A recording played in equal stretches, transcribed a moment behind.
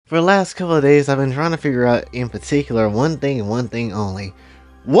For the last couple of days, I've been trying to figure out in particular one thing and one thing only.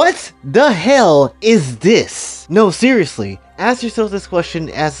 What the hell is this? No, seriously, ask yourself this question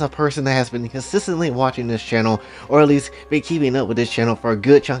as a person that has been consistently watching this channel, or at least been keeping up with this channel for a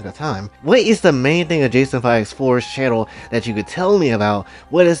good chunk of time. What is the main thing of Jason 5 Explorer's channel that you could tell me about?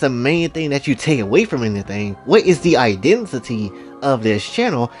 What is the main thing that you take away from anything? What is the identity of this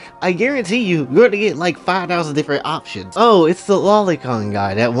channel? I guarantee you're going to get like 5,000 different options. Oh, it's the lolicon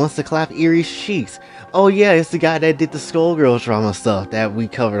guy that wants to clap Erie's cheeks. Oh yeah, it's the guy that did the Skullgirls drama stuff that we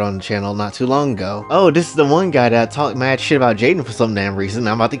covered on the channel not too long ago. Oh, this is the one guy that talked mad shit about Jaden for some damn reason.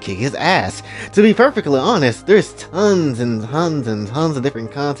 I'm about to kick his ass. To be perfectly honest, there's tons and tons and tons of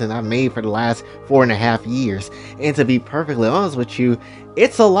different content I've made for the last 4.5 years. And to be perfectly honest with you,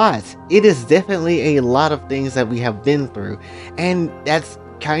 it's a lot. It is definitely a lot of things that we have been through. And that's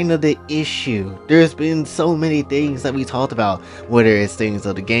kind of the issue. There's been so many things that we talked about, whether it's things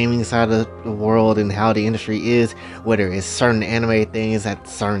of the gaming side of the world and how the industry is, whether it's certain anime things at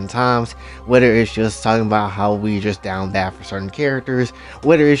certain times, whether it's just talking about how we just down bad for certain characters,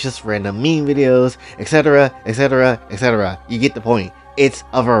 whether it's just random meme videos, etc, etc, etc. You get the point. It's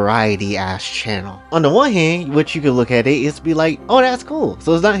a variety ass channel. On the one hand, what you could look at it is be like, oh, that's cool.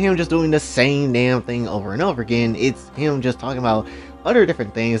 So it's not him just doing the same damn thing over and over again. It's him just talking about other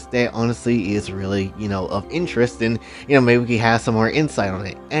different things that honestly is really, of interest, and maybe we can have some more insight on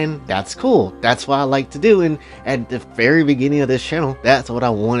it, and that's cool. That's what I like to do, and at the very beginning of this channel, that's what I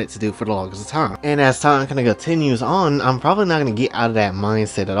wanted to do for the longest time. And as time kind of continues on, I'm probably not going to get out of that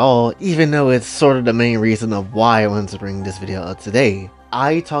mindset at all, even though it's sort of the main reason of why I wanted to bring this video up today.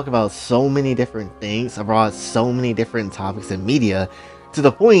 I talk about so many different things, I brought so many different topics in media, to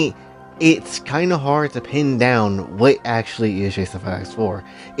the point it's kind of hard to pin down what actually is Jason 5 Explorers.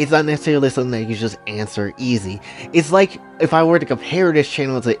 It's not necessarily something that you just answer easy. It's like if I were to compare this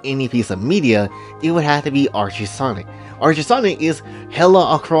channel to any piece of media, it would have to be Archie Sonic. Archie Sonic is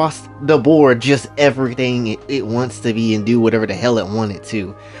hella across the board, just everything it wants to be and do whatever the hell it wanted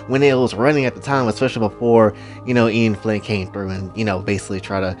to. When it was running at the time, especially before, Ian Flynn came through and, basically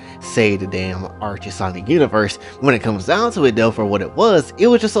try to save the damn Archie Sonic universe. When it comes down to it though, for what it was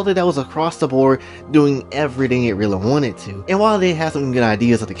just something that was across the board, doing everything it really wanted to. And while they had some good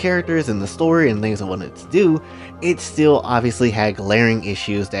ideas of the characters and the story and things it wanted to do, it still obviously had glaring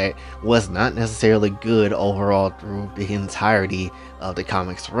issues that was not necessarily good overall through the entirety of the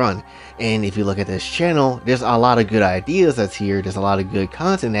comics run. And if you look at this channel, there's a lot of good ideas that's here, there's a lot of good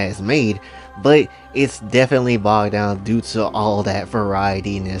content that is made, but it's definitely bogged down due to all that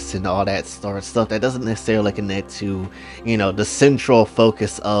varietyness and all that sort of stuff that doesn't necessarily connect to, the central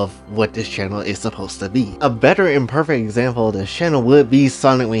focus of what this channel is supposed to be. A better and perfect example of this channel would be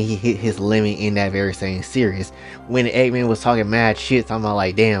Sonic when he hit his limit in that very same series. When Eggman was talking mad shit, talking about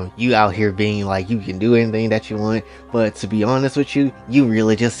like, damn, you out here being like you can do anything that you want, but to be honest with you, you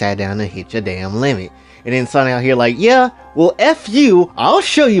really just sat down and hit your damn limit. And then Sonic out here like, yeah, well F you, I'll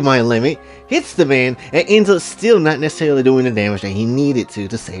show you my limit, hits the man, and ends up still not necessarily doing the damage that he needed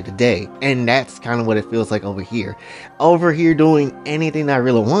to save the day. And that's kind of what it feels like over here. Over here doing anything that I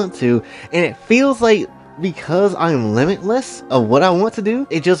really want to, and it feels like because I'm limitless of what I want to do,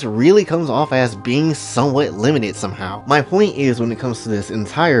 it just really comes off as being somewhat limited somehow. My point is, when it comes to this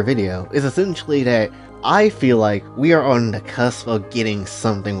entire video, is essentially that I feel like we are on the cusp of getting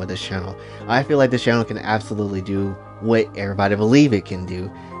something with this channel. I feel like this channel can absolutely do what everybody believe it can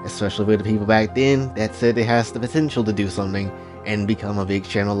do, especially with the people back then that said it has the potential to do something and become a big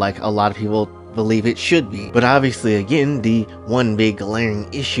channel like a lot of people believe it should be. But obviously, again, the one big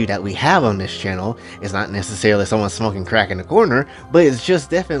glaring issue that we have on this channel is not necessarily someone smoking crack in the corner, but it's just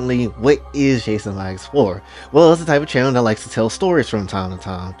definitely, what is Jason 5 Explorers? Well, it's the type of channel that likes to tell stories from time to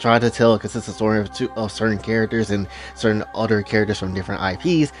time, try to tell a consistent story of certain characters and certain other characters from different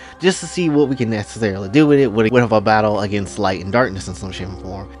IPs, just to see what we can necessarily do with it, with a battle against light and darkness in some shape and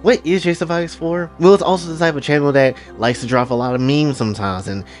form. What is Jason 5 Explorers? Well, it's also the type of channel that likes to drop a lot of memes sometimes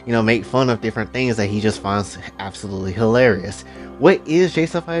and, make fun of different things that he just finds absolutely hilarious. What is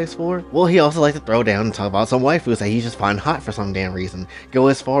Jason 5 Explorers? Well, he also likes to throw down and talk about some waifus that he just finds hot for some damn reason. Go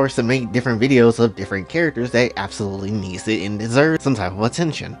as far as to make different videos of different characters that absolutely needs it and deserves some type of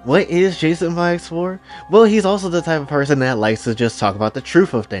attention. What is Jason 5 Explorers? Well, he's also the type of person that likes to just talk about the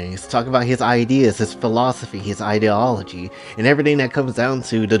truth of things, talk about his ideas, his philosophy, his ideology, and everything that comes down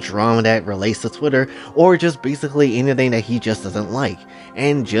to the drama that relates to Twitter, or just basically anything that he just doesn't like,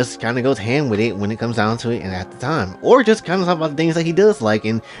 and just kind of goes ham with it when it comes down to it and at the time, or just kind of talk about the things that he does like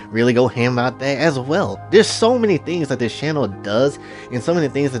and really go ham about that as well. There's so many things that this channel does and so many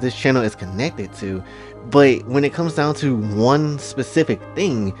things that this channel is connected to, but when it comes down to one specific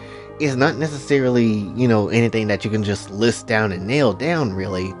thing, it's not necessarily, you know, anything that you can just list down and nail down.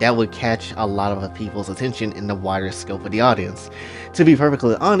 Really, that would catch a lot of people's attention in the wider scope of the audience. To be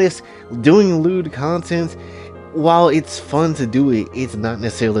perfectly honest, doing lewd content, while it's fun to do it, it's not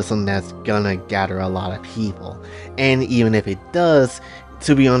necessarily something that's gonna gather a lot of people. And even if it does,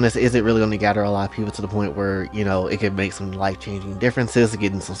 to be honest, is it really going to gather a lot of people to the point where, you know, it could make some life-changing differences,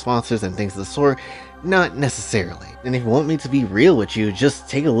 getting some sponsors and things of the sort? Not necessarily. And if you want me to be real with you, just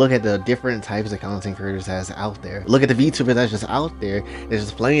take a look at the different types of content creators that's out there. Look at the VTubers that's just out there. There's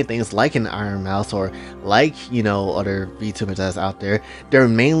just plenty of things like an Iron Mouse or like, you know, other VTubers that's out there. They're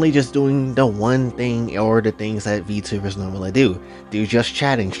mainly just doing the one thing or the things that VTubers normally do. Do just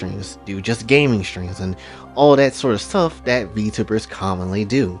chatting streams, do just gaming streams, and all that sort of stuff that VTubers commonly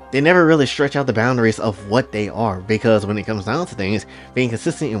do. They never really stretch out the boundaries of what they are, because when it comes down to things, being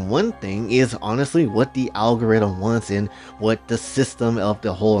consistent in one thing is honestly what the algorithm wants and what the system of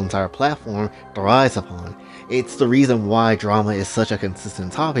the whole entire platform thrives upon. It's the reason why drama is such a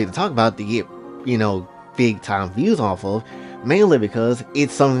consistent topic to talk about to get, you know, big time views off of, mainly because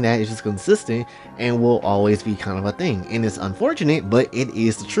it's something that is just consistent and will always be kind of a thing. And it's unfortunate, but it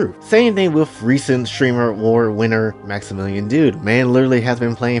is the truth. Same thing with recent streamer award winner Maximilian Dude. Man literally has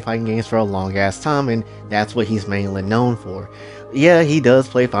been playing fighting games for a long ass time, and that's what he's mainly known for. Yeah, he does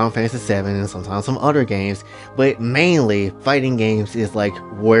play Final Fantasy VII and sometimes some other games, but mainly fighting games is like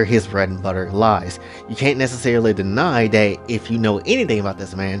where his bread and butter lies. You can't necessarily deny that if you know anything about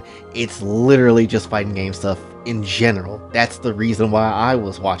this man, it's literally just fighting game stuff in general. That's the reason why I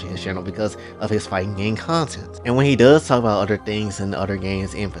was watching his channel, because of his fighting game content. And when he does talk about other things and other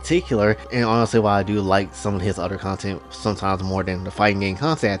games in particular, and honestly why I do like some of his other content sometimes more than the fighting game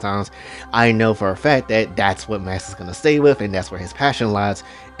content at times, I know for a fact that that's what Max is going to stay with, and that's where his passion lies,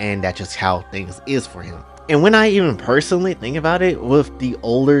 and that's just how things is for him. And when I even personally think about it, with the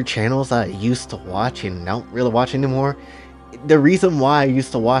older channels I used to watch and don't really watch anymore, the reason why I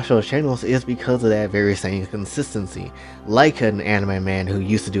used to watch those channels is because of that very same consistency. Like an anime man who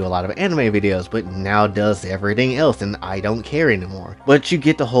used to do a lot of anime videos, but now does everything else, and I don't care anymore. But you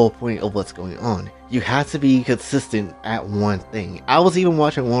get the whole point of what's going on. You have to be consistent at one thing. I was even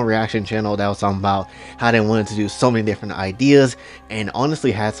watching one reaction channel that was talking about how they wanted to do so many different ideas, and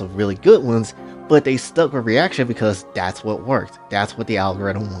honestly had some really good ones, but they stuck with reaction because that's what worked. That's what the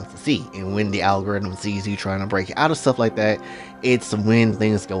algorithm wants to see. And when the algorithm sees you trying to break out of stuff like that, it's when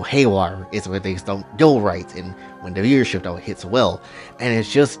things go haywire. It's when things don't go right, and when the viewership don't hit so well. And it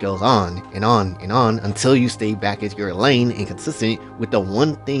just goes on and on and on until you stay back at your lane and consistent with the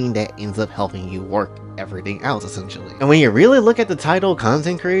one thing that ends up helping you work everything else, essentially. And when you really look at the title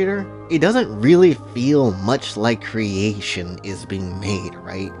content creator, it doesn't really feel much like creation is being made,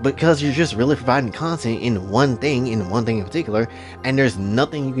 right? Because you're just really providing content in one thing in particular, and there's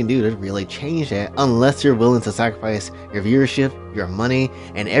nothing you can do to really change that unless you're willing to sacrifice your viewership, your money,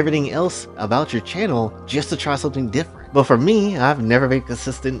 and everything else about your channel just to try something different. But for me, I've never been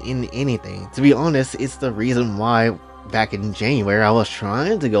consistent in anything. To be honest, it's the reason why back in January I was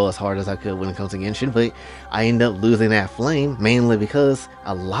trying to go as hard as I could when it comes to Genshin, but I ended up losing that flame, mainly because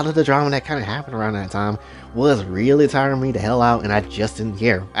a lot of the drama that kind of happened around that time was really tiring me the hell out, and I just didn't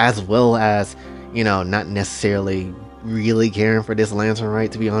care. As well as, you know, not necessarily really caring for this Lantern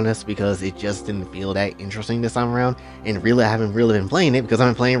Rite, to be honest, because it just didn't feel that interesting this time around. And really, I haven't really been playing it because I've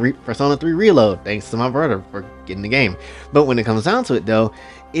been playing Persona 3 Reload, thanks to my brother for getting the game. But when it comes down to it though,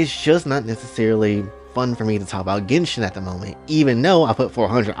 it's just not necessarily fun for me to talk about Genshin at the moment, even though I put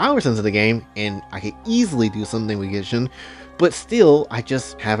 400 hours into the game and I could easily do something with Genshin. But still, I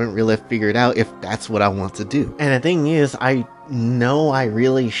just haven't really figured out if that's what I want to do. And the thing is, I know I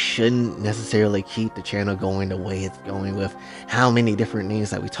really shouldn't necessarily keep the channel going the way it's going with how many different things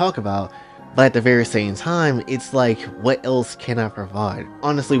that we talk about. But at the very same time, it's like, what else can I provide?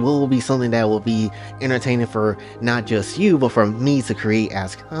 Honestly, what will be something that will be entertaining for not just you, but for me to create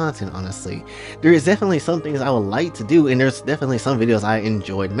as content, honestly. There is definitely some things I would like to do, and there's definitely some videos I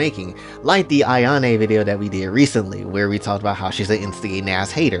enjoyed making. Like the Ayane video that we did recently, where we talked about how she's an instigating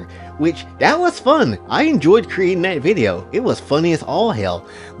ass hater. Which, that was fun! I enjoyed creating that video. It was funny as all hell.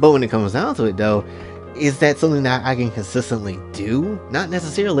 But when it comes down to it though, is that something that I can consistently do? Not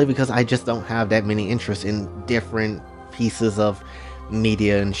necessarily, because I just don't have that many interests in different pieces of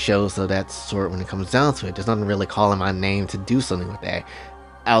media and shows of that sort when it comes down to it. There's nothing really calling my name to do something with that.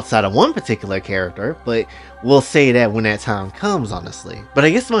 outside of one particular character, but we'll say that when that time comes, honestly. But I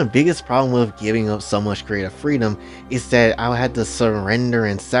guess my biggest problem with giving up so much creative freedom is that I had to surrender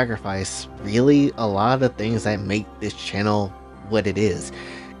and sacrifice really a lot of the things that make this channel what it is.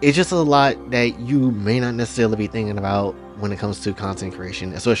 It's just a lot that you may not necessarily be thinking about when it comes to content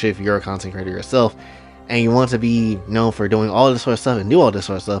creation, especially if you're a content creator yourself and you want to be known for doing all this sort of stuff and do all this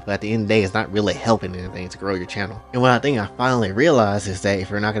sort of stuff, but at the end of the day, it's not really helping anything to grow your channel. And what I think I finally realized is that if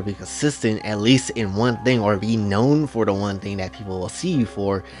you're not going to be consistent, at least in one thing, or be known for the one thing that people will see you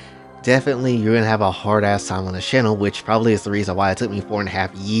for, definitely you're gonna have a hard ass time on the channel, which probably is the reason why it took me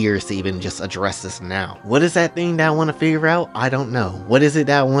 4.5 years to even just address this now. What is that thing that I want to figure out? I don't know. What is it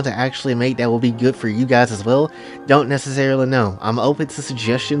that I want to actually make that will be good for you guys as well? Don't necessarily know. I'm open to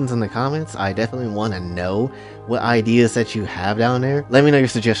suggestions in the comments. I definitely want to know what ideas that you have down there. Let me know your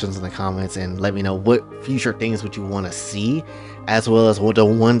suggestions in the comments and let me know what future things would you want to see, as well as what the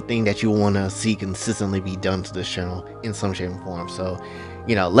one thing that you want to see consistently be done to this channel in some shape or form. So,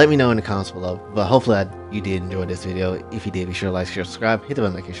 you know, let me know in the comments below. But hopefully you did enjoy this video. If you did, be sure to like, share, subscribe, hit the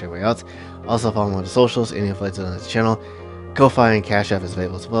button notification everybody else. Also follow me on the socials, any info on this channel. Kofi and Cash App is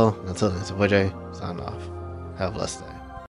available as well. Until then, it's your boy Jay, signing off. Have a blessed day.